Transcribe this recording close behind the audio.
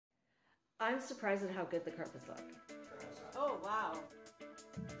I'm surprised at how good the carpets look. Oh, wow.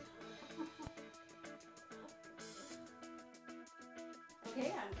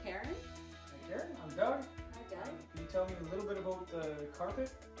 Okay, I'm Karen. Hi Karen, I'm Doug. Hi, Doug. Can you tell me a little bit about the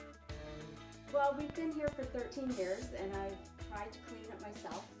carpet? Well, we've been here for 13 years, and I've tried to clean it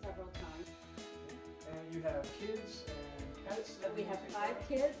myself several times. And you have kids and pets? And we have 5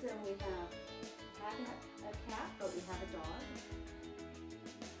 kids, and we have had a cat, but we have a dog.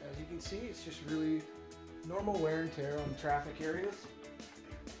 As you can see, it's just really normal wear and tear on traffic areas.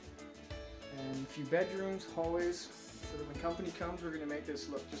 And a few bedrooms, hallways, so that when company comes, we're going to make this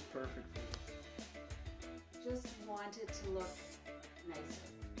look just perfect. Just want it to look nicer.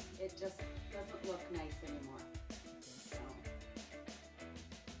 It just doesn't look nice anymore. So.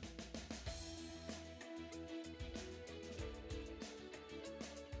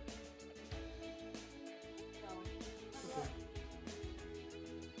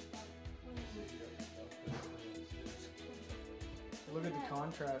 Look at the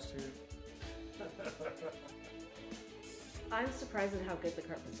contrast here. I'm surprised at how good the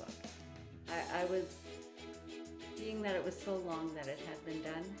carpets look. I was, being that it was so long that it had been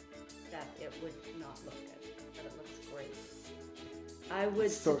done, that it would not look good, but it looks great. I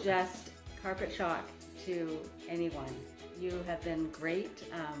would suggest Carpet Shock to anyone. You have been great.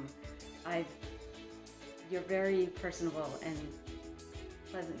 You're very personable and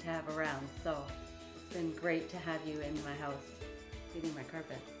pleasant to have around, so it's been great to have you in my house cleaning my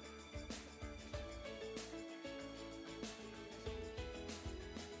carpet.